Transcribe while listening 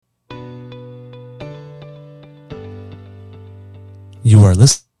You are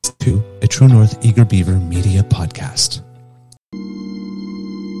listening to a True North Eager Beaver Media Podcast.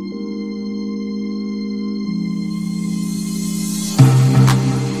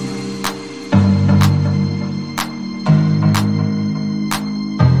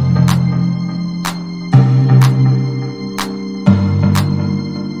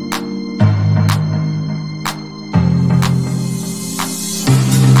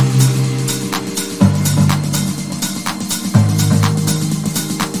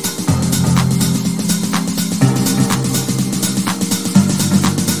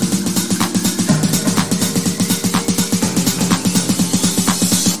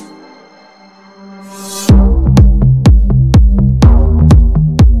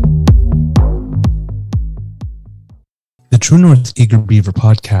 The True North Eager Beaver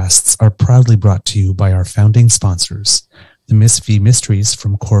podcasts are proudly brought to you by our founding sponsors, the Miss V Mysteries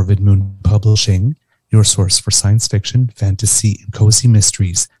from Corvid Moon Publishing, your source for science fiction, fantasy, and cozy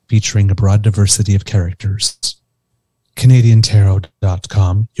mysteries featuring a broad diversity of characters.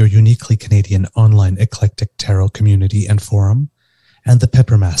 CanadianTarot.com, your uniquely Canadian online eclectic tarot community and forum, and the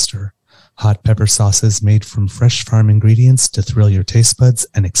Peppermaster, hot pepper sauces made from fresh farm ingredients to thrill your taste buds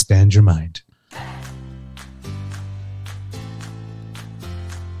and expand your mind.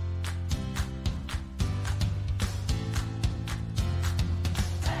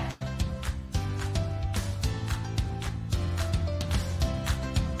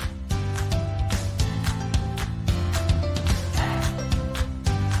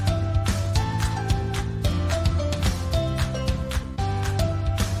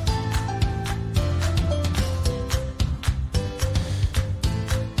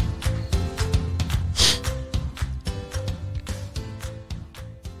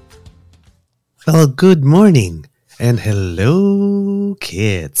 Well, good morning and hello,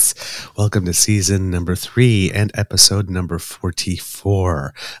 kids. Welcome to season number 3 and episode number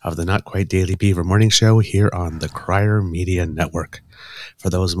 44 of the Not Quite Daily Beaver Morning Show here on the Crier Media Network. For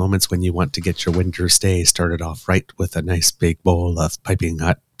those moments when you want to get your winter's day started off right with a nice big bowl of piping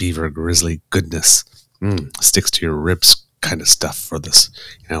hot beaver grizzly goodness. Sticks to your ribs kind of stuff for this,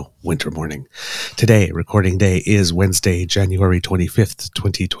 winter morning. Today, recording day is Wednesday, January 25th,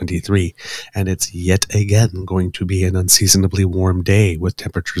 2023, and it's yet again going to be an unseasonably warm day with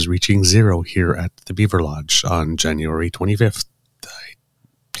temperatures reaching 0 here at the Beaver Lodge on January 25th.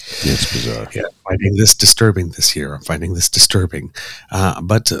 It's bizarre. Yeah, I'm finding this disturbing this year. But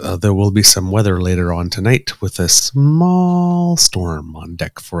there will be some weather later on tonight with a small storm on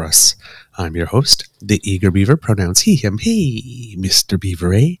deck for us. I'm your host, the Eager Beaver, pronouns he, him, he, Mr.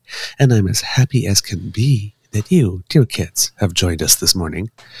 Beaver, eh? And I'm as happy as can be that you, dear kids, have joined us this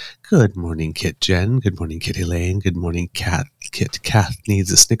morning. Good morning, Kit Jen. Good morning, Kit Elaine. Good morning, Kat. Kit Kath needs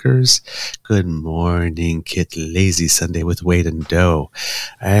a Snickers. Good morning, Kit Lazy Sunday with Wade and Doe.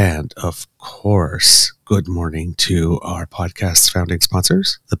 And, of course, good morning to our podcast's founding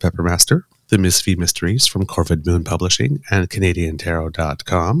sponsors, the Peppermaster, the Miss V Mysteries from Corvid Moon Publishing and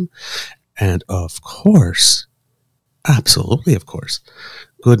CanadianTarot.com. And, of course, absolutely of course,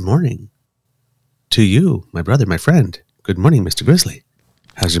 good morning to you, my brother, my friend. Good morning, Mr. Grizzly.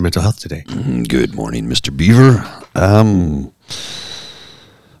 How's your mental health today? Good morning, Mr. Beaver.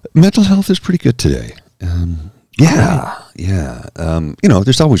 Mental health is pretty good today.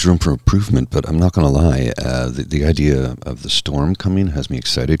 There's always room for improvement, but I'm not going to lie. The idea of the storm coming has me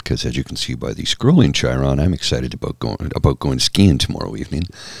excited because, as you can see by the scrolling Chiron, I'm excited about going skiing tomorrow evening.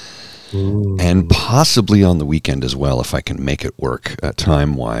 Ooh. And possibly on the weekend as well, if I can make it work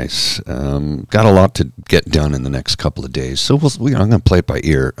time-wise. Got a lot to get done in the next couple of days, so I'm going to play it by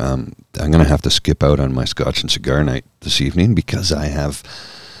ear. I'm going to have to skip out on my Scotch and Cigar night this evening because I have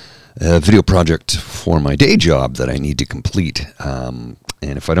a video project for my day job that I need to complete. And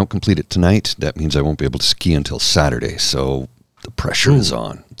if I don't complete it tonight, that means I won't be able to ski until Saturday. So the pressure is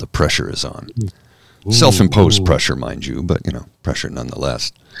on. The pressure is on. Ooh. Self-imposed pressure, mind you, but, pressure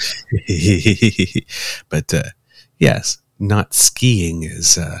nonetheless. But, yes, not skiing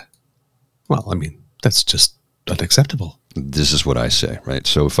is, that's just unacceptable. This is what I say, right?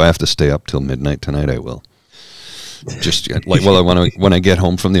 So if I have to stay up till midnight tonight, I will. When I get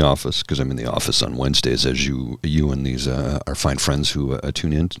home from the office, because I'm in the office on Wednesdays, as you and these our fine friends who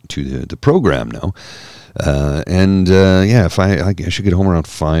tune in to the program now. If I should get home around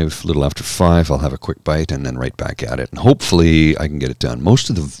 5, a little after 5, I'll have a quick bite and then right back at it. And hopefully I can get it done. Most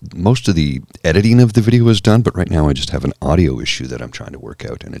of the editing of the video is done, but right now I just have an audio issue that I'm trying to work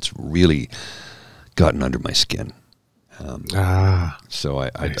out, and it's really gotten under my skin. So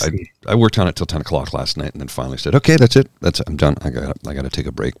see. I worked on it till 10 o'clock last night, and then finally said, okay, that's it. I'm done. I got to take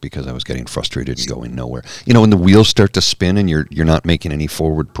a break because I was getting frustrated and going nowhere. You know, when the wheels start to spin and you're not making any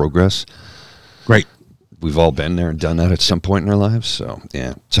forward progress. Right. We've all been there and done that at some point in our lives. So,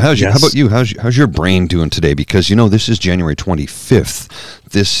 yeah. So how about you? How's your brain doing today? Because, you know, this is January 25th.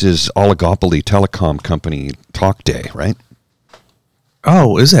 This is Oligopoly Telecom Company Talk Day, right?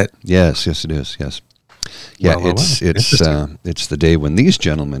 Oh, is it? Yes, it is. Yes. Yeah, Well. It's the day when these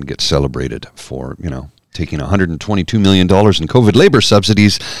gentlemen get celebrated for, you know, taking $122 million in COVID labor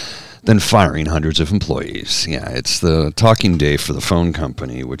subsidies, then firing hundreds of employees. Yeah, it's the talking day for the phone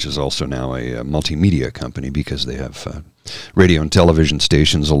company, which is also now a multimedia company because they have radio and television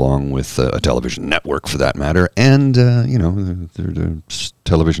stations along with a television network for that matter, and, you know, they're a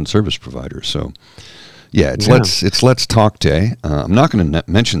television service provider. So, yeah, it's Let's Talk Day. I'm not going to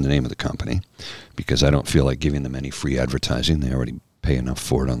mention the name of the company because I don't feel like giving them any free advertising. They already pay enough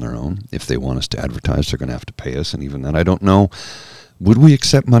for it on their own. If they want us to advertise, they're going to have to pay us, and even then, I don't know. Would we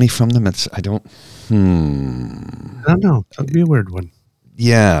accept money from them? I don't know. That'd be a weird one.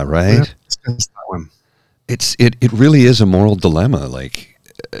 Yeah, right? Discuss that one. It really is a moral dilemma. Like,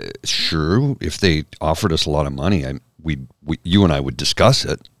 sure, if they offered us a lot of money, you and I would discuss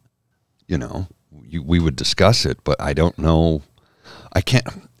it. You know, we would discuss it, but I don't know. I can't.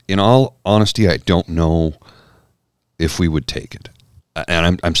 In all honesty, I don't know if we would take it.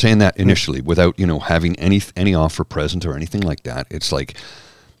 And I'm saying that initially without, you know, having any offer present or anything like that. It's like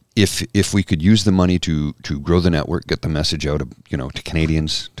if we could use the money to grow the network, get the message out, you know, to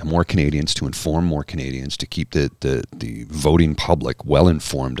Canadians, to more Canadians, to inform more Canadians, to keep the voting public well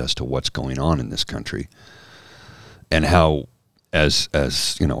informed as to what's going on in this country, and how, as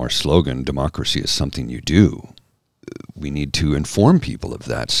you know, our slogan, democracy is something you do. We need to inform people of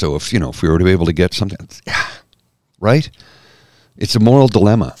that. So if we were to be able to get something, right? It's a moral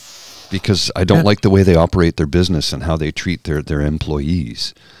dilemma because I don't like the way they operate their business and how they treat their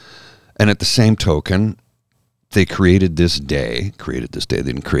employees. And at the same token, they created this day. They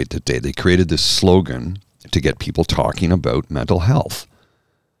didn't create the day. They created this slogan to get people talking about mental health.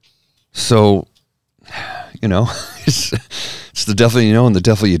 So, you know, it's the devil you know and the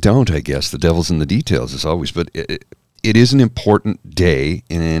devil you don't, I guess. The devil's in the details as always. But it is an important day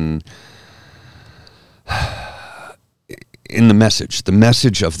in the message. The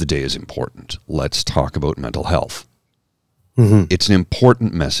message of the day is important. Let's talk about mental health. Mm-hmm. It's an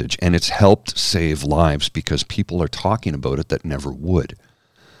important message, and it's helped save lives because people are talking about it that never would.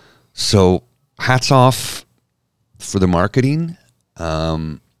 So hats off for the marketing.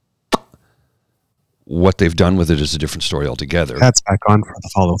 What they've done with it is a different story altogether. Hats back on for the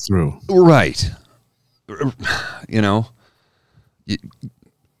follow through. Right. You know,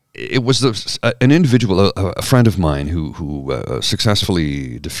 it was an individual, a friend of mine who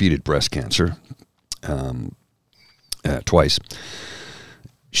successfully defeated breast cancer twice.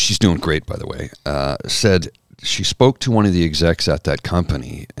 She's doing great, by the way. Said she spoke to one of the execs at that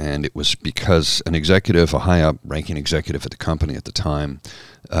company, and it was because an executive, a high up ranking executive at the company at the time,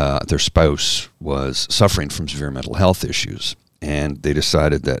 their spouse was suffering from severe mental health issues. And they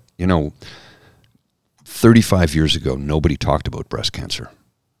decided that, 35 years ago, nobody talked about breast cancer.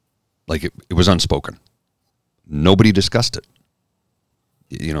 Like it was unspoken. Nobody discussed it.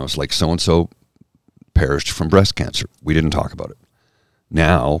 It's like so-and-so perished from breast cancer. We didn't talk about it.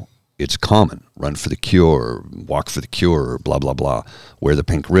 Now it's common. Run for the cure, walk for the cure, blah, blah, blah. Wear the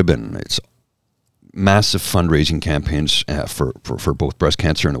pink ribbon. It's massive fundraising campaigns for both breast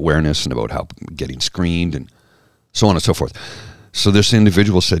cancer and awareness and about how getting screened and so on and so forth. So this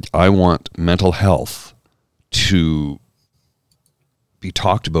individual said, I want mental health to be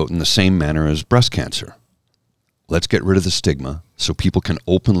talked about in the same manner as breast cancer. Let's get rid of the stigma so people can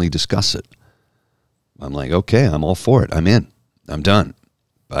openly discuss it. I'm like, okay, I'm all for it. I'm in. I'm done.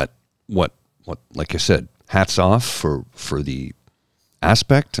 But what like I said, hats off for the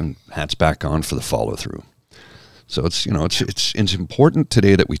aspect and hats back on for the follow through. So it's important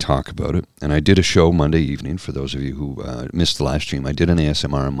today that we talk about it. And I did a show Monday evening for those of you who missed the live stream. I did an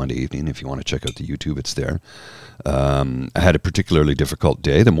ASMR on Monday evening. If you want to check out the YouTube, it's there. I had a particularly difficult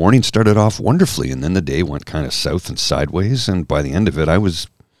day. The morning started off wonderfully, and then the day went kind of south and sideways. And by the end of it, I was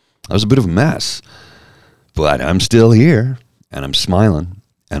a bit of a mess. But I'm still here, and I'm smiling,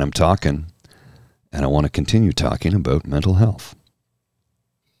 and I'm talking, and I want to continue talking about mental health.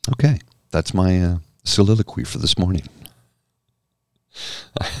 Okay, that's my soliloquy for this morning.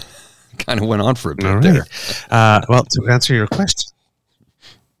 I kind of went on for a bit there. Well, to answer your question,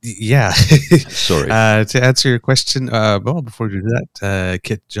 Yeah. Sorry. To answer your question, well, before we do that,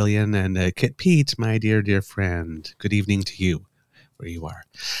 Kit Jillian and Kit Pete, my dear friend, good evening to you, where you are.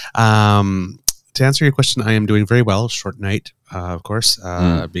 To answer your question, I am doing very well. Short night, of course,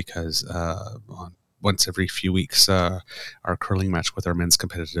 because once every few weeks, our curling match with our men's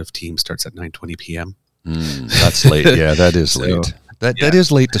competitive team starts at 9:20 p.m. That's late. Yeah, that is late. That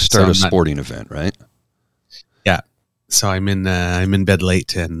is late to start a sporting event, right? Yeah. So I'm in bed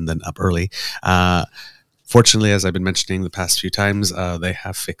late and then up early. Fortunately, as I've been mentioning the past few times, they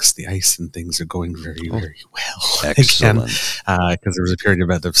have fixed the ice and things are going very well. Excellent. Because there was a period of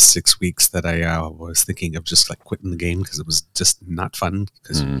about 6 weeks that I was thinking of just like quitting the game because it was just not fun.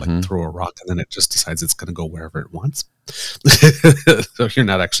 Because you like throw a rock and then it just decides it's going to go wherever it wants. So you're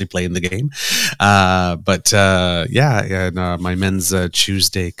not actually playing the game. My men's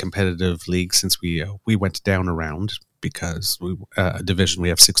Tuesday competitive league, since we went down a round. Because we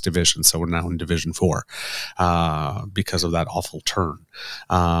have 6 divisions, so we're now in Division 4 because of that awful turn.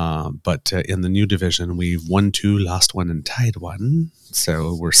 But in the new division, we've won 2, lost 1, and tied 1.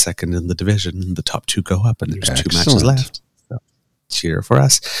 So we're second in the division. The top 2 go up, and there's Excellent. 2 matches left. So cheer for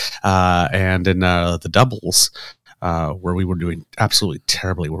us. And in the doubles, where we were doing absolutely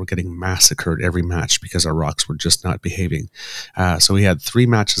terribly. We were getting massacred every match because our rocks were just not behaving. So we had 3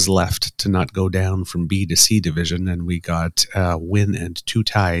 matches left to not go down from B to C division, and we got a win and 2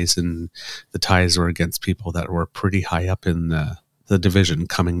 ties, and the ties were against people that were pretty high up in the division,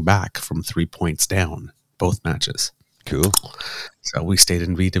 coming back from 3 points down, both matches. Cool. So we stayed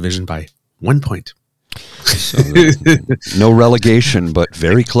in B division by 1 point. So, no relegation, but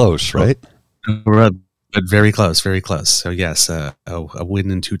very close, right? But very close, very close. So yes, a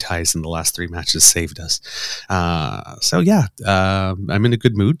win and 2 ties in the last 3 matches saved us. I'm in a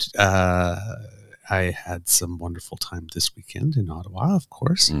good mood. I had some wonderful time this weekend in Ottawa, of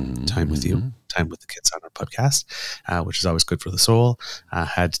course. Time with you, time with the kids on our podcast, which is always good for the soul.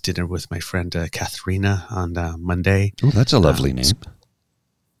 Had dinner with my friend Katharina on Monday. Oh, that's a lovely name.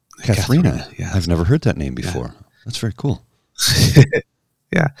 Katharina. Yeah. I've never heard that name before. Yeah. That's very cool.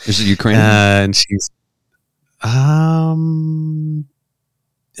 Yeah. Is it Ukrainian? And she's... I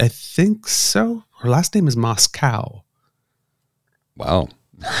think so. Her last name is Moscow. Wow.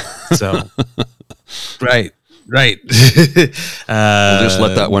 So, right. We'll just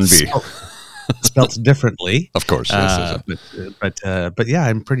let that one be. Spelled differently, of course. Yes. But yeah,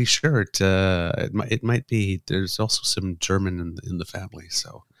 I'm pretty sure it might be. There's also some German in the family,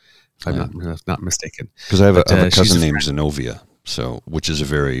 so if I'm not mistaken. Because I have a cousin named Zinovia, which is a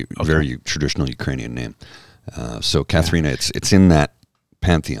very traditional Ukrainian name. So Katharina, it's in that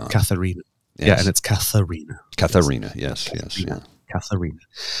pantheon. Katharina, yes. Yeah, and it's Katharina. Katharina, yes. Yeah. Katharina.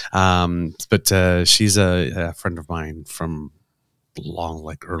 But she's a friend of mine from long,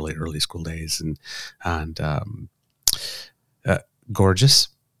 like early school days, and gorgeous.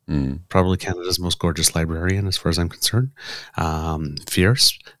 Probably Canada's most gorgeous librarian, as far as I'm concerned.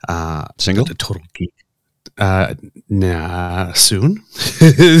 Fierce. Single? A total geek. Nah, soon.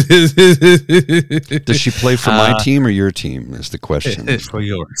 Does she play for my team or your team is the question. For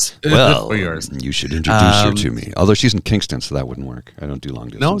yours. Well, for yours. You should introduce her to me. Although she's in Kingston, so that wouldn't work. I don't do long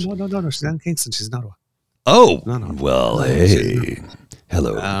distance. No. She's not in Kingston. She's in Ottawa. Oh, no. Well, hey.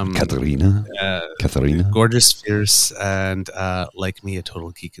 Hello, Katharina. Katharina. Gorgeous, fierce, and like me, a total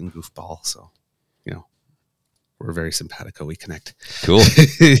geek and goofball. So, we're very simpatico. We connect. Cool.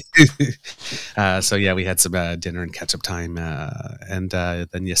 So yeah, we had some dinner and catch up time, and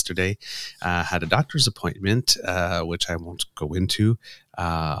then yesterday had a doctor's appointment, which I won't go into,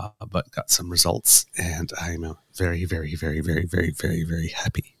 but got some results, and I'm very, very, very, very, very, very, very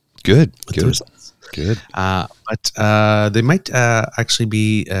happy. Good. But they might actually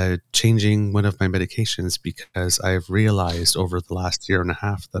be changing one of my medications because I've realized over the last year and a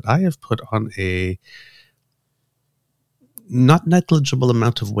half that I have put on a not negligible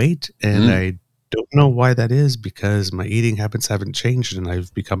amount of weight, and I don't know why that is, because my eating habits haven't changed and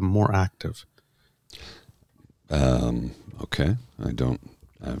I've become more active. Okay.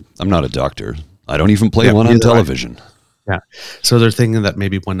 I'm not a doctor. I don't even play one on television. Yeah. So they're thinking that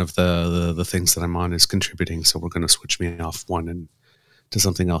maybe one of the things that I'm on is contributing, so we're going to switch me off one and to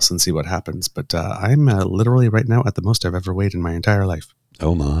something else and see what happens. But I'm literally right now at the most I've ever weighed in my entire life.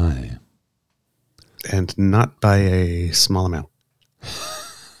 Oh my. And not by a small amount.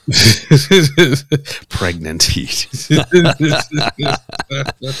 Pregnant heat.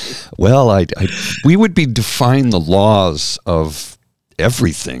 Well, we would be defying the laws of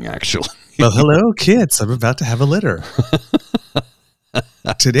everything, actually. Well, hello, kids. I'm about to have a litter.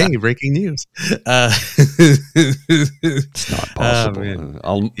 Today, breaking news. It's not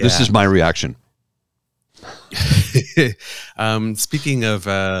possible. This is my reaction. Speaking of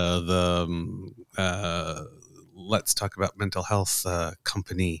let's talk about mental health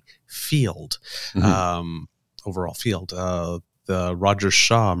company Field, overall Field, the Rogers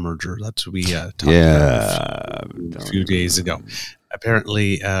Shaw merger that we talked about a few days ago.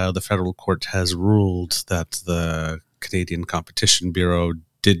 Apparently, the federal court has ruled that the Canadian Competition Bureau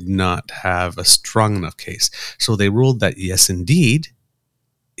did not have a strong enough case. So they ruled that, yes, indeed,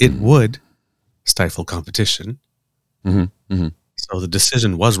 it would stifle competition. So the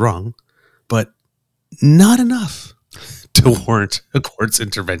decision was wrong, but not enough to warrant a court's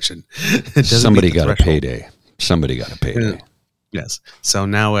intervention. Somebody got a payday. Yes. So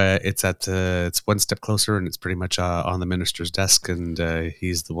now it's one step closer, and it's pretty much on the minister's desk, and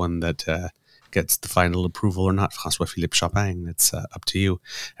he's the one that gets the final approval or not. François-Philippe Champagne, it's up to you.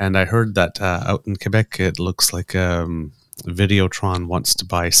 And I heard that out in Quebec, it looks like Videotron wants to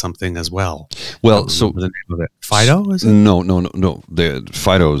buy something as well. Well, so the name of it. Fido, is it? No. The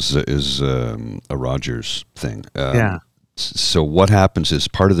Fido's is a Rogers thing. Yeah. So what happens is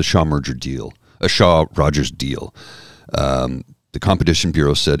part of the Shaw merger deal, a Shaw-Rogers deal, the Competition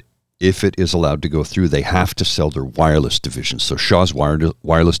Bureau said if it is allowed to go through, they have to sell their wireless division. So Shaw's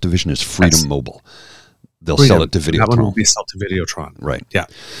wireless division is Freedom Mobile. They'll sell it to Videotron. That one will be sold to Videotron. Right. Yeah.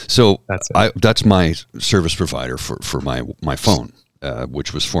 So that's my service provider for my phone,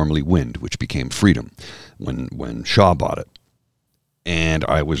 which was formerly Wind, which became Freedom when Shaw bought it. And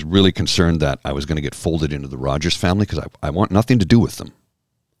I was really concerned that I was going to get folded into the Rogers family because I want nothing to do with them.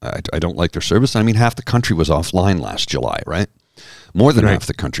 I don't like their service. I mean, half the country was offline last July, right? More than half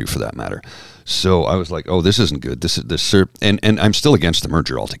the country, for that matter. So I was like, "Oh, this isn't good. And I'm still against the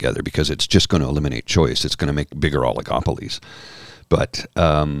merger altogether because it's just going to eliminate choice. It's going to make bigger oligopolies." But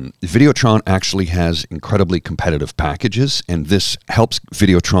Videotron actually has incredibly competitive packages, and this helps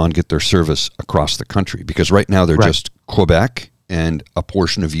Videotron get their service across the country because right now they're just Quebec and a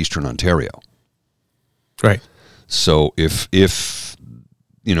portion of Eastern Ontario. Right. So if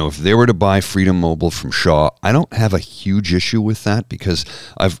they were to buy Freedom Mobile from Shaw, I don't have a huge issue with that because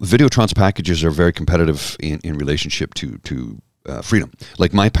Videotron's packages are very competitive in relationship to Freedom.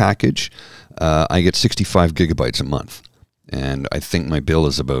 Like my package, I get 65 gigabytes a month, and I think my bill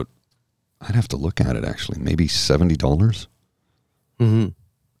is about, I'd have to look at it actually, maybe $70. Mm-hmm.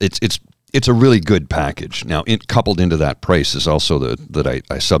 It's a really good package. Now, coupled into that price is also that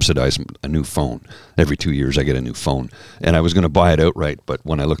I subsidize a new phone. Every 2 years I get a new phone. And I was going to buy it outright, but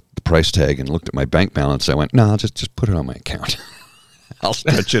when I looked at the price tag and looked at my bank balance, I went, no, I'll just put it on my account. I'll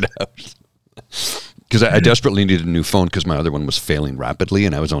stretch it out. Because I desperately needed a new phone because my other one was failing rapidly,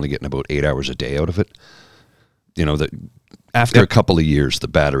 and I was only getting about 8 hours a day out of it. After a couple of years, the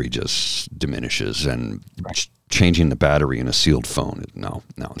battery just diminishes, and changing the battery in a sealed phone, no,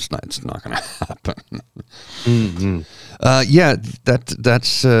 it's not going to happen. Mm-hmm.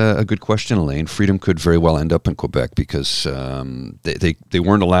 That's a good question, Elaine. Freedom could very well end up in Quebec because they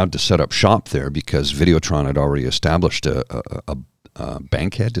weren't allowed to set up shop there because Videotron had already established a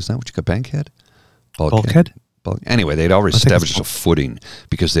bankhead. Is that what you call bankhead? Bulkhead? Anyway, they'd already established a footing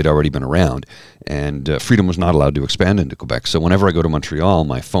because they'd already been around, and Freedom was not allowed to expand into Quebec. So whenever I go to Montreal,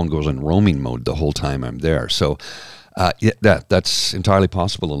 my phone goes in roaming mode the whole time I'm there. So that's entirely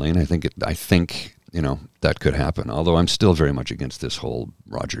possible, Elaine. I think that could happen. Although I'm still very much against this whole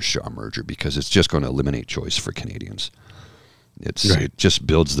Rogers-Shaw merger because it's just going to eliminate choice for Canadians. It just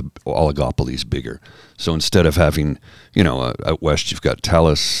builds the oligopolies bigger. So instead of having, out west you've got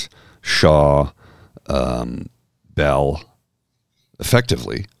TELUS, Shaw, Bell,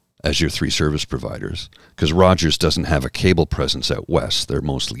 effectively, as your three service providers, because Rogers doesn't have a cable presence out west. They're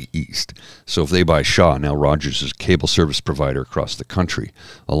mostly east. So if they buy Shaw, now Rogers is a cable service provider across the country,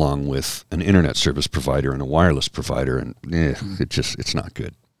 along with an internet service provider and a wireless provider, and it's not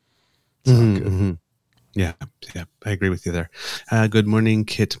good. It's not good. Mm-hmm. Yeah, I agree with you there. Good morning,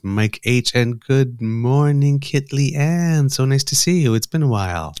 Kit Mike H, and good morning, Kit Leanne. So nice to see you. It's been a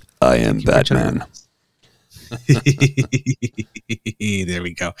while. I am Batman. There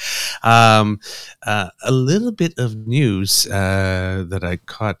we go. A little bit of news that I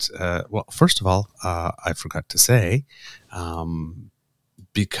caught. Well, first of all, I forgot to say,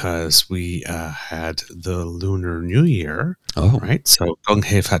 because we had the Lunar New Year, right? So Gong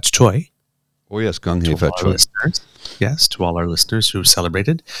Hei Fat Choi. Oh yes, Gong Hei Fat Choi. Yes, to all our listeners who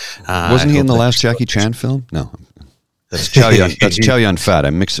celebrated. Wasn't he in the last Jackie Chan film? No. That's Chow Yun. That's Chow Yun Fat.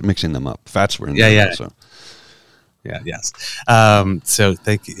 I'm mixing them up. Fats were in there. Yeah. So. Yes. So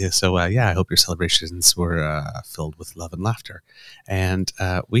thank you. So I hope your celebrations were filled with love and laughter. And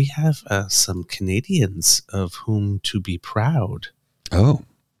we have some Canadians of whom to be proud. Oh,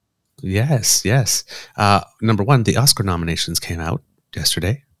 Yes. Number one, the Oscar nominations came out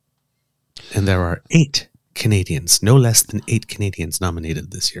yesterday, and there are 8 Canadians, no less than 8 Canadians nominated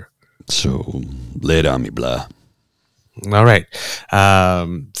this year. so lay it on me, blah. All right.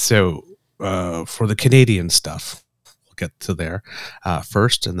 So for the Canadian stuff, we'll get to there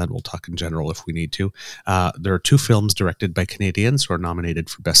first, and then we'll talk in general if we need to. There are 2 films directed by Canadians who are nominated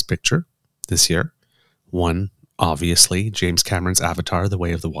for Best Picture this year. One, obviously, James Cameron's Avatar, The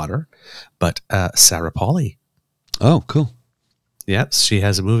Way of the Water, but Sarah Polley. Oh, cool. Yes, she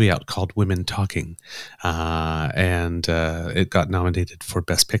has a movie out called Women Talking, and it got nominated for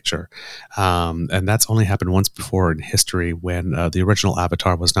Best Picture. And that's only happened once before in history when the original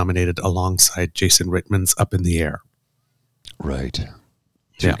Avatar was nominated alongside Jason Reitman's Up in the Air. Right.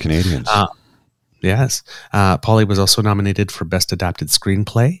 2 Yeah. Canadians. Yes. Polly was also nominated for Best Adapted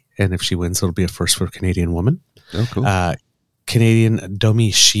Screenplay, and if she wins, it'll be a first for a Canadian woman. Oh, cool. Canadian Domi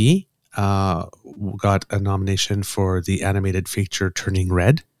Shi got a nomination for the animated feature Turning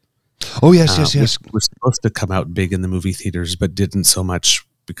Red. Oh, yes. Which was supposed to come out big in the movie theaters, but didn't so much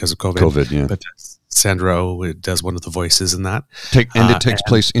because of COVID. Yeah. But Sandra Oh does one of the voices in that. It takes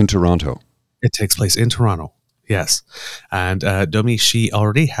place in Toronto. It takes place in Toronto, yes. And Domi Shi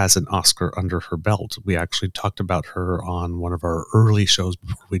already has an Oscar under her belt. We actually talked about her on one of our early shows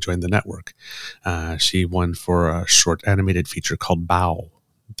before we joined the network. She won for a short animated feature called Bao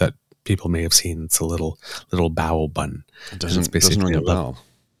that people may have seen. It's a little bao bun. It doesn't ring a bell.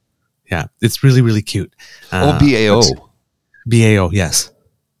 Yeah, it's really, really cute. BAO. BAO, yes.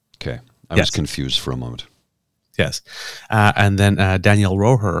 Okay. I was confused for a moment. Yes. And then Danielle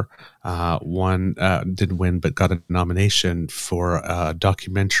Roher didn't win, but got a nomination for a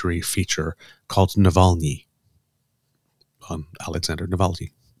documentary feature called Navalny on Alexander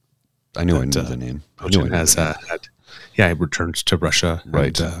Navalny. I knew the name. Putin has he returned to Russia.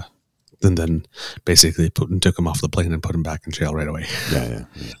 Right. And then basically Putin took him off the plane and put him back in jail right away.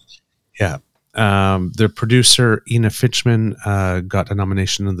 Yeah. The producer, Ina Fitchman, got a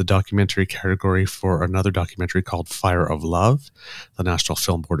nomination in the documentary category for another documentary called Fire of Love. The National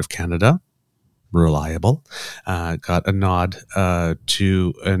Film Board of Canada, reliable, got a nod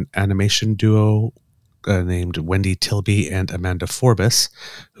to an animation duo named Wendy Tilby and Amanda Forbes,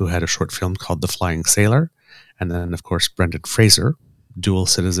 who had a short film called The Flying Sailor. And then, of course, Brendan Fraser, dual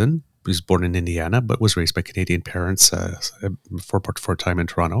citizen. He was born in Indiana, but was raised by Canadian parents for a time in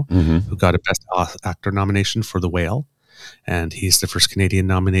Toronto, who got a Best Actor nomination for The Whale. And he's the first Canadian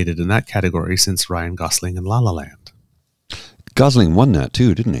nominated in that category since Ryan Gosling in La La Land. Gosling won that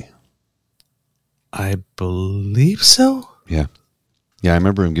too, didn't he? I believe so. Yeah. Yeah, I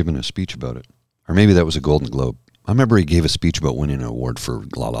remember him giving a speech about it. Or maybe that was a Golden Globe. I remember he gave a speech about winning an award for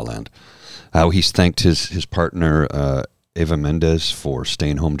La La Land. How he's thanked his partner, Eva Mendes, for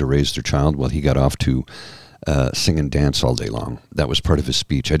staying home to raise their child while he got off to sing and dance all day long. That was part of his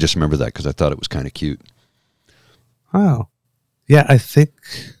speech. I just remember that because I thought it was kind of cute. Oh. Yeah, I think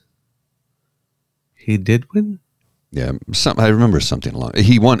he did win. Yeah, I remember something along.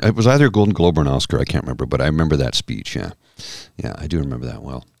 He won. It was either a Golden Globe or an Oscar. I can't remember, but I remember that speech. Yeah, I do remember that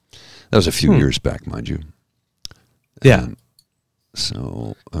well. That was a few years back, mind you. Yeah.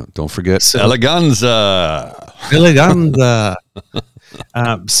 So don't forget Eleganza.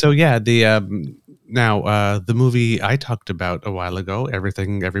 The movie I talked about a while ago,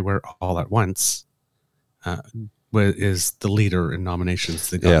 Everything Everywhere All at Once, is the leader in nominations.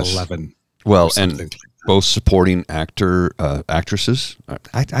 They got 11. Well, and both supporting actresses.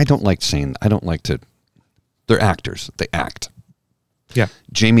 I don't like to. They're actors. They act. Yeah.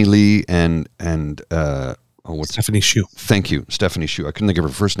 Jamie Lee and Stephanie Hsu. Thank you, Stephanie Hsu. I couldn't think of her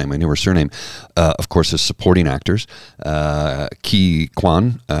first name. I knew her surname. Of course, as supporting actors, Ki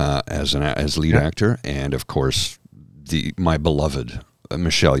Kwan as lead actor, and of course my beloved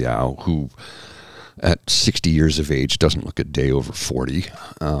Michelle Yeoh, who at 60 years of age doesn't look a day over 40,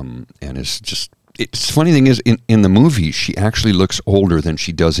 and is just. It's funny thing is in the movie she actually looks older than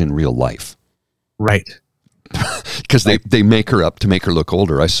she does in real life. Right. Because they make her up to make her look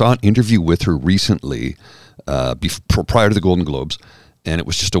older. I saw an interview with her recently, prior to the Golden Globes, and it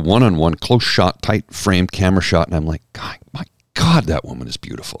was just a one-on-one, close shot, tight framed camera shot, and I'm like, God, my God, that woman is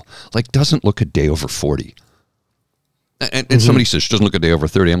beautiful. Like, doesn't look a day over 40. And somebody says she doesn't look a day over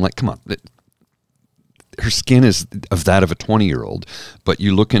 30. I'm like, come on. Her skin is of that of a 20-year-old, but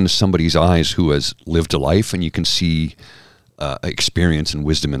you look into somebody's eyes who has lived a life, and you can see experience and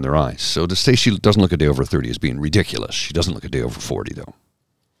wisdom in their eyes. So to say she doesn't look a day over 30 is being ridiculous. She doesn't look a day over 40, though.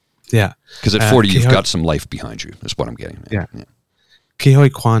 Yeah. Because at 40, you've got some life behind you. That's what I'm getting at. Yeah. Ke Huy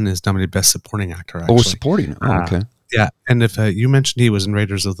Quan is nominated Best Supporting Actor, actually. Oh, supporting. Oh, okay. Yeah, and if you mentioned he was in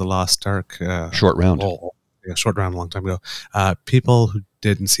Raiders of the Lost Ark. Short round. Short round a long time ago. People who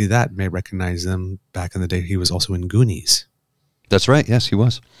didn't see that may recognize him back in the day. He was also in Goonies. That's right. Yes, he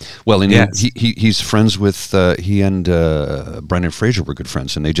was. Well, and Yes. he's friends with, he and Brendan Fraser were good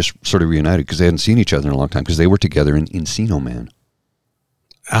friends, and they just sort of reunited because they hadn't seen each other in a long time because they were together in Encino Man.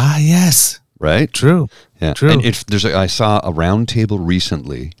 Ah, yes. Right? True. Yeah. True. And I saw a round table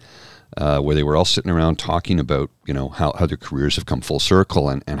recently where they were all sitting around talking about, how their careers have come full circle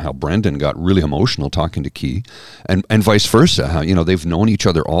and how Brendan got really emotional talking to Key and vice versa. How, they've known each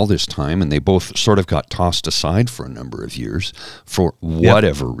other all this time and they both sort of got tossed aside for a number of years for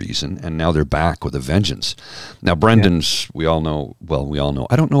whatever reason. And now they're back with a vengeance. Now, Brendan's, we all know,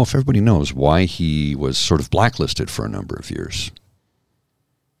 I don't know if everybody knows why he was sort of blacklisted for a number of years.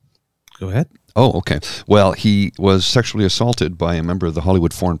 Go ahead. Oh, okay. Well, he was sexually assaulted by a member of the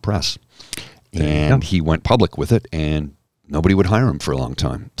Hollywood Foreign Press, and he went public with it, and nobody would hire him for a long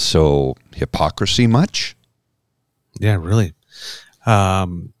time. So, hypocrisy much? Yeah, really.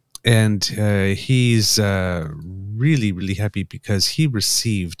 And he's really, really happy because he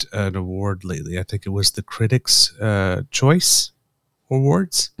received an award lately. I think it was the Critics' Choice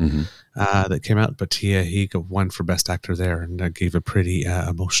Awards that came out, but he won for Best Actor there and gave a pretty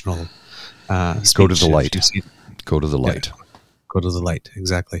emotional speech. Go to the light. Go to the light. Yeah, go to the light,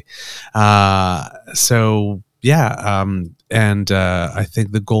 exactly. And I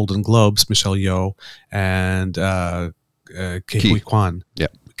think the Golden Globes, Michelle Yeoh and Ke Huy Quan,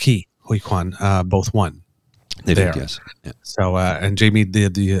 Ke Huy Quan, both won. They did, yes. Yeah. So, and Jamie,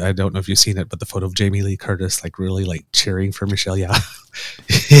 I don't know if you've seen it, but the photo of Jamie Lee Curtis, really cheering for Michelle Yeoh.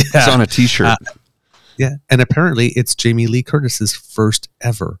 It's on a T-shirt. Yeah, and apparently it's Jamie Lee Curtis's first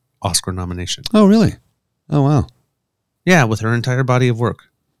ever Oscar nomination. Oh, really? Oh, wow. Yeah, with her entire body of work.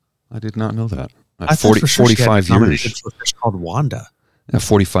 I did not know that. I thought for sure 45 she had nominated years. for a fish called Wanda.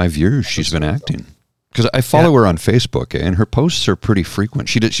 45 years she's been acting. Because I follow her on Facebook, and her posts are pretty frequent.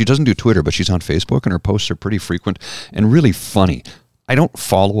 She doesn't do Twitter, but she's on Facebook, and her posts are pretty frequent and really funny. I don't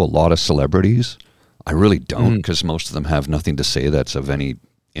follow a lot of celebrities. I really don't, because most of them have nothing to say that's of any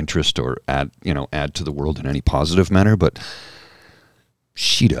interest or add to the world in any positive manner. But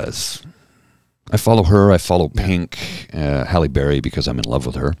she does. I follow her. I follow Pink, Halle Berry, because I'm in love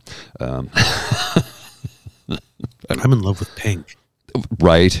with her. I'm in love with Pink.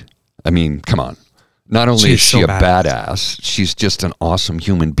 Right? I mean, come on. Not only is she so a badass, she's just an awesome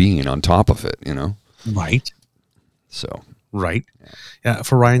human being on top of it, Right. So. Right. Yeah.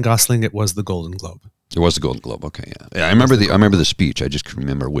 For Ryan Gosling, it was the Golden Globe. It was the Golden Globe. Okay. Yeah. I remember the speech. I just couldn't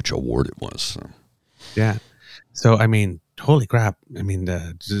remember which award it was. So. Yeah. So, I mean, holy crap. I mean,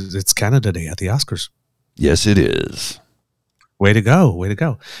 it's Canada Day at the Oscars. Yes, it is. Way to go. Way to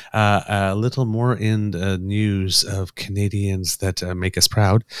go. A little more in the news of Canadians that make us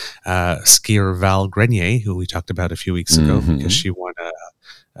proud. Skier Val Grenier, who we talked about a few weeks ago because she won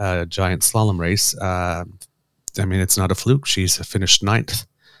a giant slalom race. I mean, it's not a fluke. She's finished 9th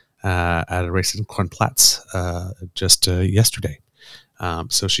at a race in Cornplatz just yesterday.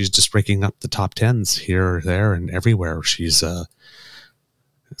 So she's just breaking up the top 10s here, there, and everywhere. She's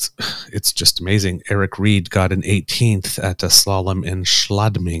it's just amazing. Eric Reed got an 18th at a slalom in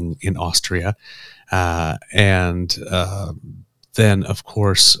Schladming in Austria. And then, of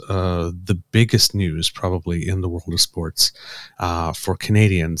course, the biggest news probably in the world of sports for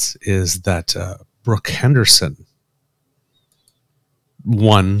Canadians is that Brooke Henderson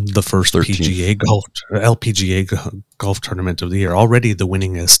won the first 13th. LPGA golf tournament of the year. Already the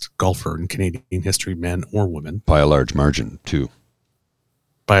winningest golfer in Canadian history, man or woman. By a large margin, too.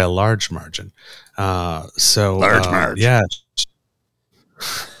 By a large margin. Large margin. Yeah.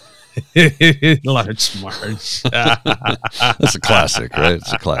 Large margin. That's a classic, right?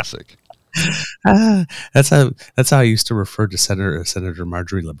 It's a classic. That's how I used to refer to Senator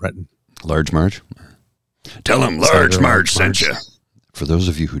Marjorie Le Breton. Large Marge? Tell him Large Marge sent you. For those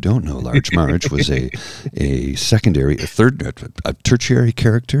of you who don't know, Large Marge was a tertiary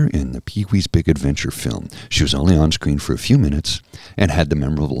character in the Pee-wee's Big Adventure film. She was only on screen for a few minutes and had the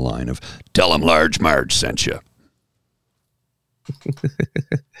memorable line of, "Tell him Large Marge sent you."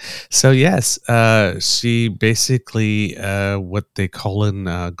 So yes, she basically what they call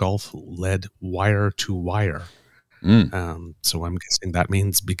in golf led wire to wire. So I'm guessing that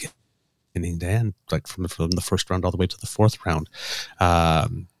means beginning to end, like from the first round all the way to the fourth round.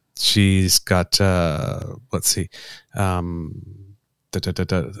 she's got, let's see,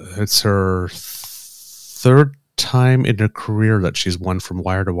 it's her third time in her career that she's won from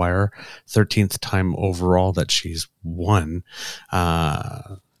wire to wire, 13th time overall that she's won.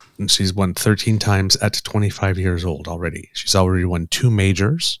 And she's won 13 times at 25 years old already. She's already won 2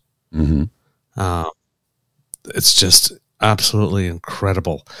 majors. Mm-hmm. It's just absolutely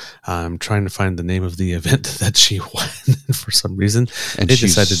incredible. I'm trying to find the name of the event that she won for some reason. And they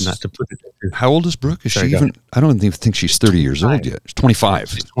she's- decided not to put it in. How old is Brooke? Is Sorry, she go even? I don't even think she's 30 years old yet. She's 25.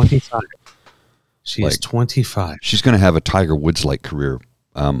 She's 25. She's Like- 25. She's going to have a Tiger Woods-like career,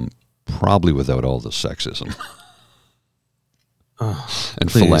 probably without all the sexism Oh, and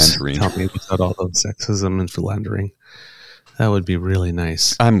please philandering. tell me without all the sexism and philandering. That would be really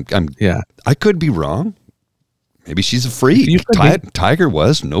nice. Yeah. I could be wrong. Maybe she's a freak. You could be. Tiger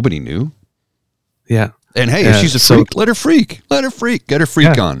was. Nobody knew. Yeah. And hey, if she's a so- freak, let her freak. Let her freak. Get her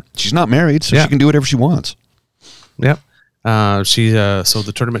freak Yeah. on. She's not married, so Yeah. she can do whatever she wants. Yep. So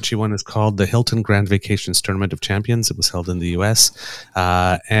the tournament she won is called the Hilton Grand Vacations Tournament of Champions. It was held in the U.S.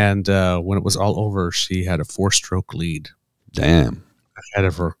 And when it was all over, she had a 4-stroke lead Damn. ahead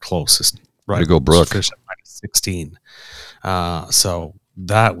of her closest. Way to go, Brooke. She finished at -16. So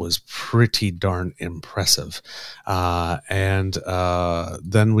that was pretty darn impressive. And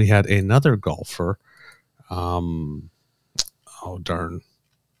then we had another golfer.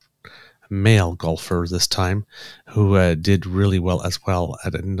 Male golfer this time, who did really well as well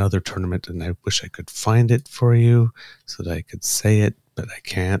at another tournament, and I wish I could find it for you so that I could say it, but I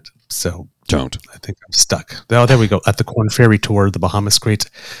can't. So Don't. I think I'm stuck. Oh, there we go. At the Corn Ferry Tour, the Bahamas Great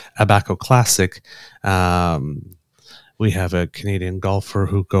Abaco Classic, we have a Canadian golfer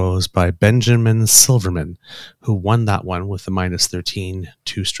who goes by Benjamin Silverman, who won that one with a -13,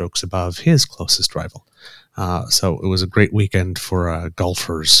 2 strokes above his closest rival. So it was a great weekend for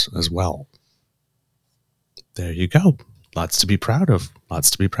golfers as well. There you go. Lots to be proud of.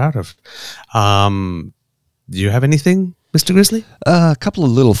 Do you have anything, Mr. Grizzly? A couple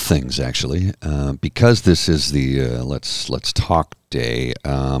of little things, actually. Because this is the Let's Talk Day,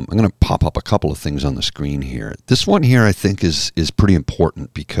 I'm going to pop up a couple of things on the screen here. This one here, I think, is pretty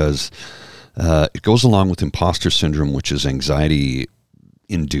important because it goes along with imposter syndrome, which is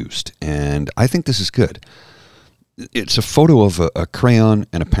anxiety-induced. And I think this is good. It's a photo of a crayon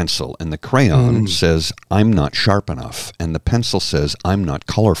and a pencil, and the crayon says, "I'm not sharp enough," and the pencil says, "I'm not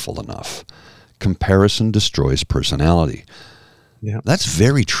colorful enough." Comparison destroys personality. Yeah. That's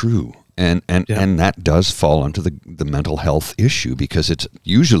very true. And that does fall onto the mental health issue because it's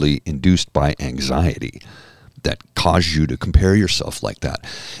usually induced by anxiety that causes you to compare yourself like that.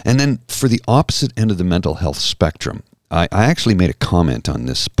 And then for the opposite end of the mental health spectrum, I actually made a comment on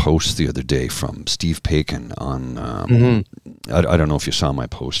this post the other day from Steve Paikin on, I don't know if you saw my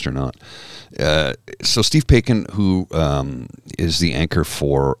post or not. So Steve Paikin, who is the anchor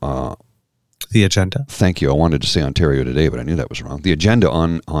for... The Agenda. Thank you. I wanted to say Ontario Today, but I knew that was wrong. The Agenda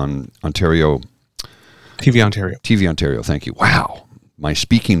on Ontario... TV Ontario. TV Ontario, thank you. Wow. My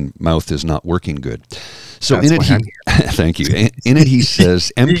speaking mouth is not working good. So That's in it, why I'm thank you. In it, he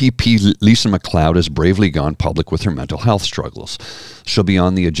says, MPP Lisa MacLeod has bravely gone public with her mental health struggles. She'll be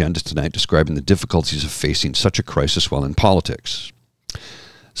on the agenda tonight describing the difficulties of facing such a crisis while in politics.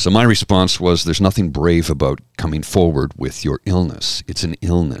 So my response was, there's nothing brave about coming forward with your illness. It's an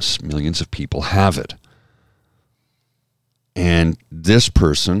illness. Millions of people have it. And this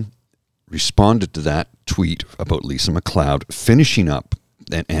person responded to that tweet about Lisa MacLeod, finishing up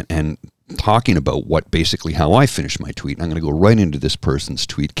and talking about how I finished my tweet. And I'm going to go right into this person's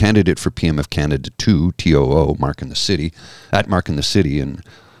tweet. Candidate for PM of Canada 2, TOO, Mark in the City, at Mark in the City and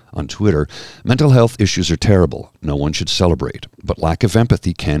on Twitter. Mental health issues are terrible. No one should celebrate. But lack of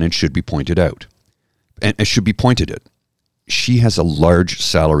empathy can and should be pointed out. And it should be pointed at. She has a large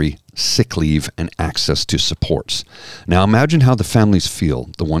salary, sick leave, and access to supports. Now imagine how the families feel,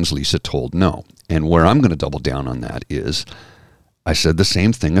 the ones Lisa told no. And where I'm going to double down on that is, I said the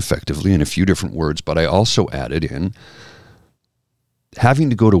same thing effectively in a few different words, but I also added in having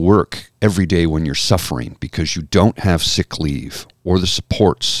to go to work every day when you're suffering because you don't have sick leave or the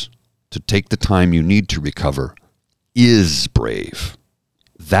supports to take the time you need to recover is brave.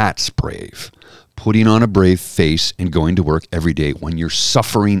 That's brave. Putting on a brave face and going to work every day when you're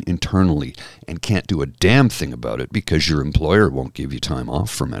suffering internally and can't do a damn thing about it because your employer won't give you time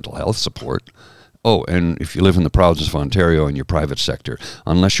off for mental health support. Oh, and if you live in the province of Ontario in your private sector,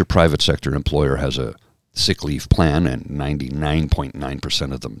 unless your private sector employer has a sick leave plan, and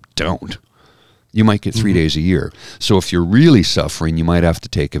 99.9% of them don't, you might get 3 days a year. So if you're really suffering, you might have to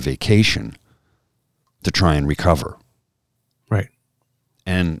take a vacation to try and recover. Right.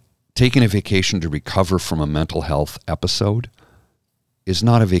 And taking a vacation to recover from a mental health episode is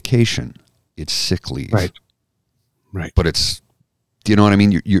not a vacation. It's sick leave. Right. But it's, do you know what I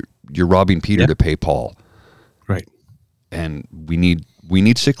mean? You're robbing Peter to pay Paul. Right. And we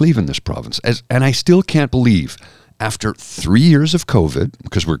need sick leave in this province. And I still can't believe, after 3 years of COVID,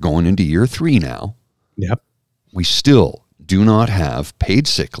 because we're going into year 3 now, Yep. we still do not have paid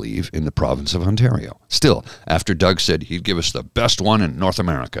sick leave in the province of Ontario. Still, after Doug said he'd give us the best one in North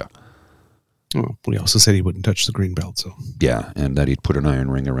America. Well, we also said he wouldn't touch the green belt. So Yeah, and that he'd put an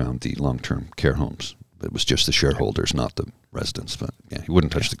iron ring around the long-term care homes. It was just the shareholders, not the residents. But yeah, he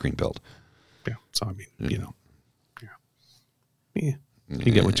wouldn't touch the green belt. yeah. So I mean, yeah.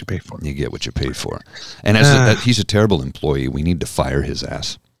 You get what you pay for. You get what you pay for. And as he's a terrible employee, we need to fire his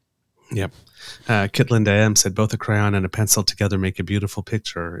ass. Yep. Kitland AM said both a crayon and a pencil together make a beautiful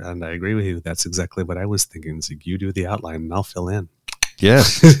picture, and I agree with you. That's exactly what I was thinking. So you do the outline, and I'll fill in.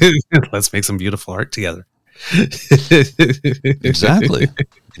 Yes. Let's make some beautiful art together. Exactly.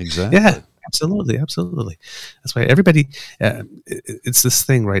 Yeah, absolutely. That's why everybody. It's this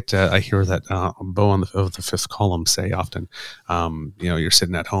thing, right? I hear that Bo of the Fifth Column say often. You're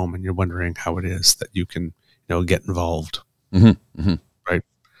sitting at home and you're wondering how it is that you can, get involved. Mm-hmm. Mm-hmm. Right.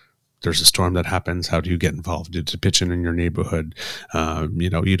 There's a storm that happens. How do you get involved? It's a pitch in your neighborhood.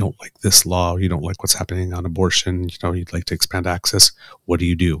 You don't like this law. You don't like what's happening on abortion. You'd like to expand access. What do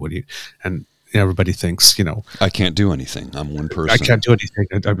you do? And everybody thinks, I can't do anything. I'm one person. I can't do anything.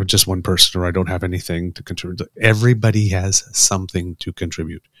 I'm just one person, or I don't have anything to contribute. Everybody has something to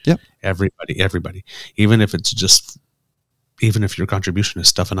contribute. Yep. Everybody. Even if your contribution is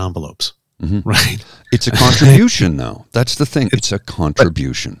stuffing envelopes. Mm-hmm. Right. It's a contribution, though. That's the thing. It's a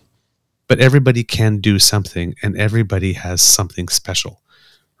contribution. But everybody can do something, and everybody has something special,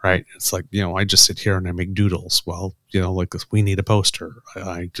 right? It's like, I just sit here and I make doodles. Well, like this, we need a poster.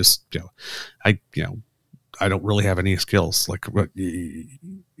 I just, I don't really have any skills. Like,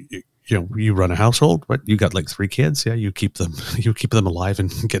 you run a household, but you got like 3 kids. Yeah. You keep them alive and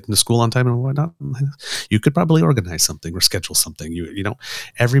get into school on time and whatnot. You could probably organize something or schedule something.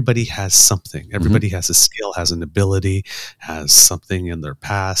 Everybody has something. Everybody has a skill, has an ability, has something in their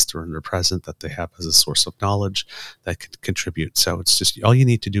past or in their present that they have as a source of knowledge that can contribute. So it's just, all you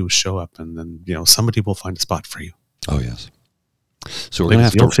need to do is show up, and then, somebody will find a spot for you. Oh, yes. So we're going to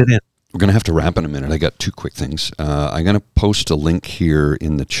have to fit in. We're going to have to wrap in a minute. I got 2 quick things. I'm going to post a link here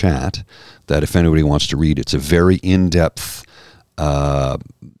in the chat that if anybody wants to read, it's a very in-depth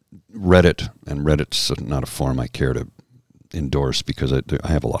Reddit, and Reddit's not a forum I care to endorse because I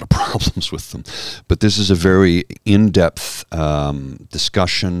have a lot of problems with them. But this is a very in-depth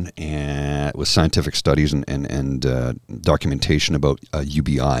discussion with scientific studies and documentation about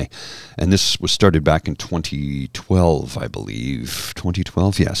UBI. And this was started back in 2012, I believe.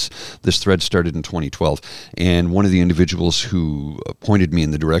 2012, yes. This thread started in 2012. And one of the individuals who pointed me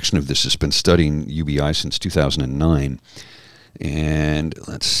in the direction of this has been studying UBI since 2009. And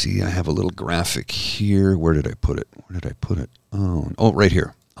let's see, I have a little graphic here. Where did I put it? Oh, right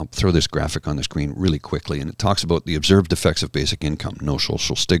here. I'll throw this graphic on the screen really quickly, and it talks about the observed effects of basic income. No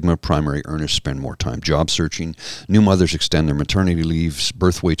social stigma, primary earners spend more time job searching, new mothers extend their maternity leaves,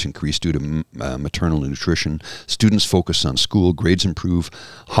 birth weights increase due to maternal nutrition, students focus on school, grades improve,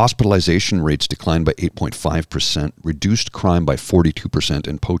 hospitalization rates decline by 8.5%, reduced crime by 42%,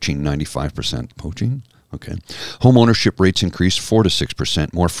 and poaching 95%. Poaching? Okay. Home ownership rates increased 4 to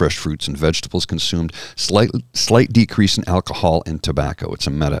 6%, more fresh fruits and vegetables consumed, slight decrease in alcohol and tobacco. It's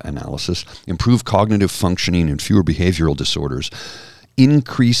a meta-analysis. Improved cognitive functioning and fewer behavioral disorders.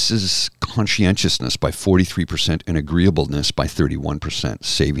 Increases conscientiousness by 43% and agreeableness by 31%.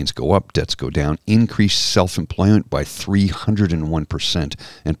 Savings go up, debts go down. Increased self-employment by 301%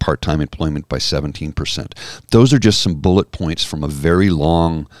 and part-time employment by 17%. Those are just some bullet points from a very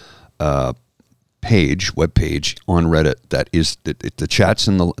long web page on Reddit. That is the chat's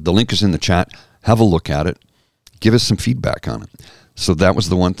in the link is in the chat. Have a look at it. Give us some feedback on it. So that was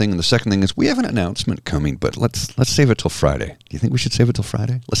the one thing. And the second thing is we have an announcement coming, but let's save it till Friday. Do you think we should save it till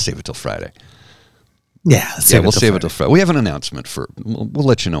Friday? Let's save it till Friday. Yeah, we'll save it till Friday. We have an announcement we'll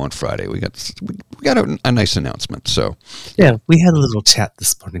let you know on Friday. We got a nice announcement. So yeah, we had a little chat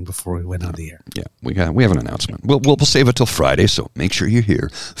this morning before we went on the air. Yeah, we have an announcement. We'll save it till Friday. So make sure you're here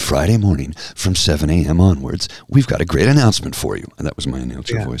Friday morning from 7 a.m. onwards. We've got a great announcement for you. And that was my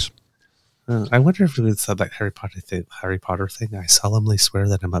announcer voice. I wonder if we said that Harry Potter thing. I solemnly swear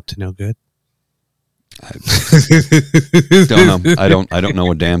that I'm up to no good. Don't know. I don't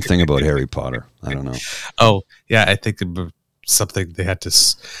know a damn thing about Harry Potter. I don't know. Oh yeah, I think something they had to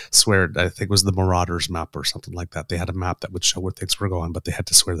swear. I think it was the Marauders map or something like that. They had a map that would show where things were going, but they had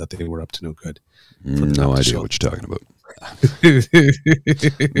to swear that they were up to no good. No idea what you're talking about.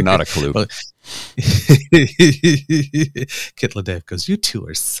 Not a clue. Well, Kit Ledev goes, "You two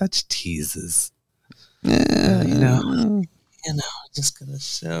are such teases." Just gonna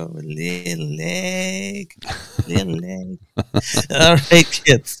show a little leg. All right,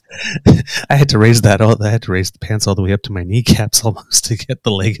 kids. I had to raise that. I had to raise the pants all the way up to my kneecaps almost to get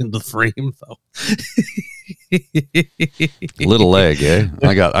the leg in the frame, though. Little leg, eh?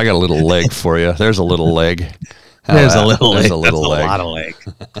 I got a little leg for you. There's a little leg. There's a little leg. There's a little leg. A lot of leg.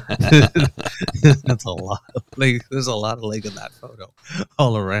 That's a lot of leg. There's a lot of leg in that photo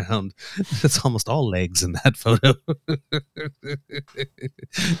all around. It's almost all legs in that photo.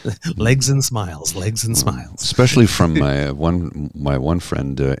 Legs and smiles. Especially from my one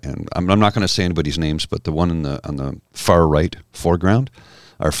friend, and I'm not going to say anybody's names, but the one on the far right foreground,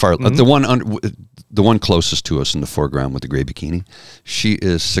 or the one closest to us in the foreground with the gray bikini. She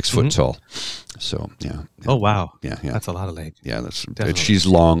is 6 foot tall. So yeah. Oh wow. Yeah. That's a lot of legs. Yeah, she's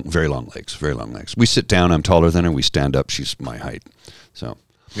long, very long legs. We sit down. I'm taller than her. We stand up. She's my height. So.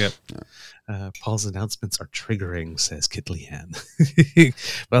 Yep. Yeah. Paul's announcements are triggering, says Kit Leanne.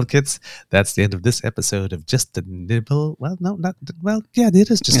 Well, kids, that's the end of this episode of Just a Nibble. Well, no, not well. Yeah, it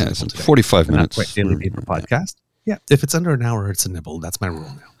is just a nibble today. 45 minutes. Not quite Daily Beaver podcast. Yeah, if it's under an hour, it's a nibble. That's my rule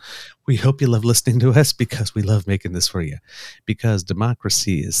now. We hope you love listening to us because we love making this for you. Because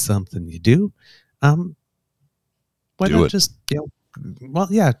democracy is something you do. Why not just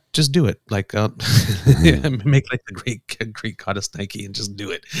just do it. Like make like the great goddess Nike and just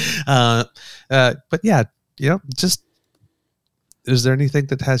do it. But yeah, just is there anything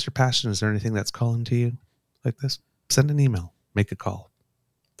that has your passion? Is there anything that's calling to you like this? Send an email, make a call,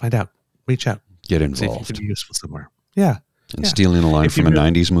 find out, reach out, get involved. See if you can be useful somewhere. Yeah. And stealing a line from a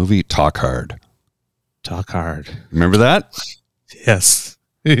 90s movie, talk hard. Talk hard. Remember that? Yes.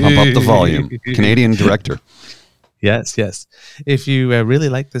 Pump up the volume. Canadian director. Yes. If you really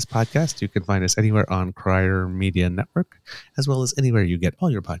like this podcast, you can find us anywhere on Crier Media Network, as well as anywhere you get all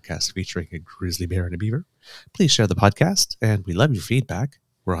your podcasts featuring a grizzly bear and a beaver. Please share the podcast, and we love your feedback.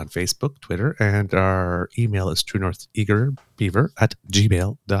 We're on Facebook, Twitter, and our email is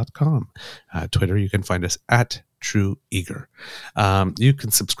truenortheagerbeaver@gmail.com. Twitter, you can find us at True Eager. You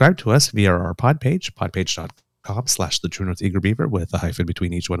can subscribe to us via our podpage.com/the True North Eager Beaver with a hyphen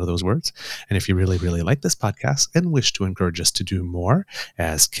between each one of those words. And if you really, really like this podcast and wish to encourage us to do more,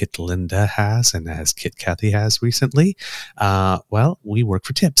 as Kit Linda has and as Kit Kathy has recently, we work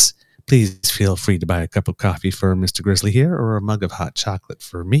for tips. Please feel free to buy a cup of coffee for Mr. Grizzly here or a mug of hot chocolate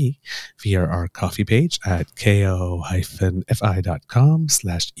for me via our coffee page at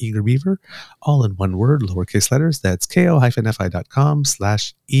ko-fi.com/eagerbeaver, all in one word, lowercase letters. That's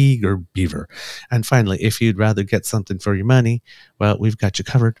ko-fi.com/eagerbeaver. And finally, if you'd rather get something for your money, well, we've got you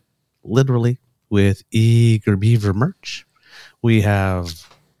covered, literally, with Eager Beaver merch. We have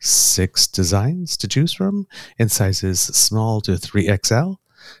 6 designs to choose from in sizes small to 3XL.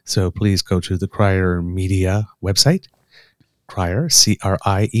 So please go to the Crier Media website, Crier, CRIER.co.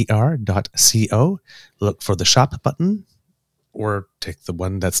 Look for the shop button, or take the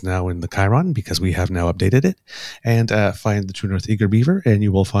one that's now in the Chiron because we have now updated it, and find the True North Eager Beaver, and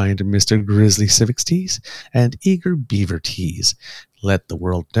you will find Mr. Grizzly Civics tees and Eager Beaver tees. Let the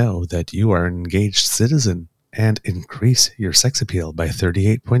world know that you are an engaged citizen and increase your sex appeal by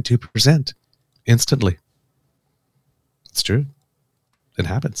 38.2% instantly. It's true. It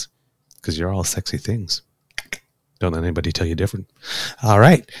happens because you're all sexy things. Don't let anybody tell you different. All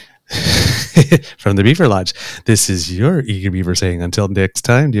right. From the Beaver Lodge, this is your Eager Beaver saying until next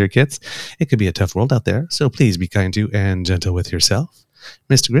time, dear kids. It could be a tough world out there, so please be kind to and gentle with yourself.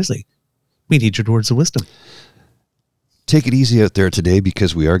 Mr. Grizzly, we need your words of wisdom. Take it easy out there today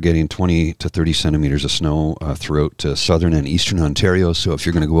because we are getting 20 to 30 centimeters of snow throughout southern and eastern Ontario. So if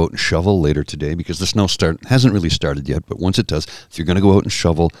you're going to go out and shovel later today, because the snow hasn't really started yet, but once it does, if you're going to go out and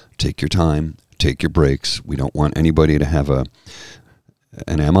shovel, take your time, take your breaks. We don't want anybody to have an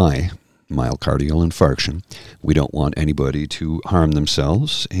MI, myocardial infarction. We don't want anybody to harm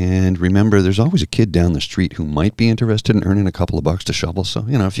themselves. And remember, there's always a kid down the street who might be interested in earning a couple of bucks to shovel. So,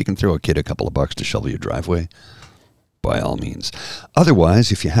 if you can throw a kid a couple of bucks to shovel your driveway, by all means.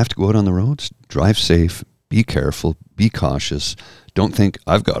 Otherwise, if you have to go out on the roads, drive safe, be careful, be cautious. Don't think,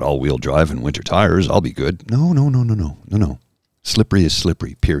 I've got all-wheel drive and winter tires, I'll be good. No. Slippery is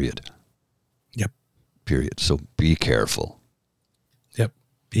slippery, period. Yep. Period. So be careful. Yep.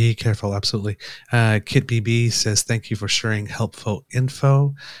 Be careful, absolutely. Kit BB says, thank you for sharing helpful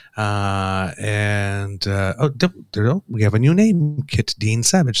info. We have a new name, Kit Dean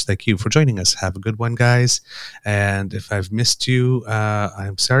Savage. Thank you for joining us. Have a good one, guys. And if I've missed you,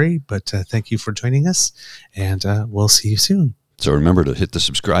 I'm sorry, but thank you for joining us, and we'll see you soon. So remember to hit the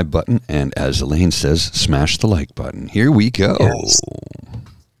subscribe button, and as Elaine says, smash the like button. Here we go. Yes.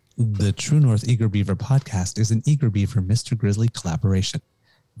 The True North Eager Beaver podcast is an Eager Beaver Mr. Grizzly collaboration.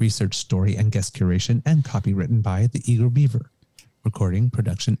 Research, story, and guest curation and copy written by the Eager Beaver. Recording,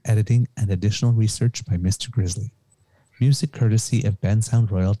 production, editing, and additional research by Mr. Grizzly. Music courtesy of Bensound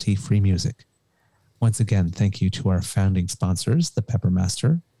Royalty Free Music. Once again, thank you to our founding sponsors, the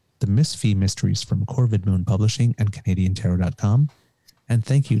Peppermaster, the Miss Fee Mysteries from Corvid Moon Publishing and CanadianTarot.com. And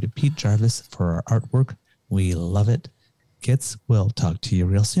thank you to Pete Jarvis for our artwork. We love it. Kits, we'll talk to you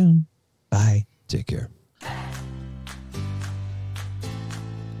real soon. Bye. Take care.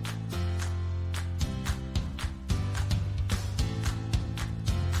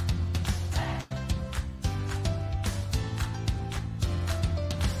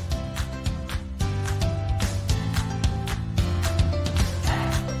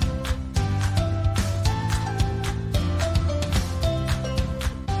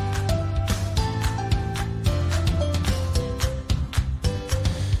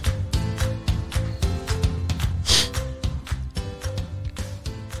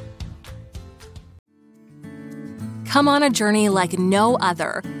 Come on a journey like no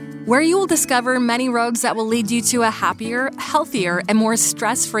other, where you will discover many roads that will lead you to a happier, healthier, and more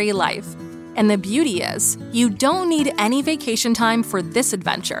stress-free life. And the beauty is, you don't need any vacation time for this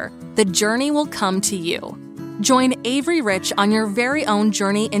adventure. The journey will come to you. Join Avery Rich on your very own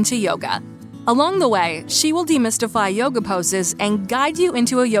journey into yoga. Along the way, she will demystify yoga poses and guide you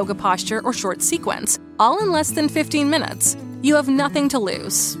into a yoga posture or short sequence, all in less than 15 minutes. You have nothing to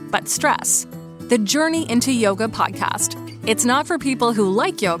lose but stress. The Journey into Yoga podcast. It's not for people who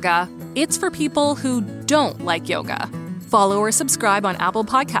like yoga, it's for people who don't like yoga. Follow or subscribe on Apple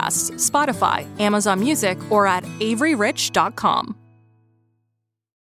Podcasts, Spotify, Amazon Music, or at averyrich.com.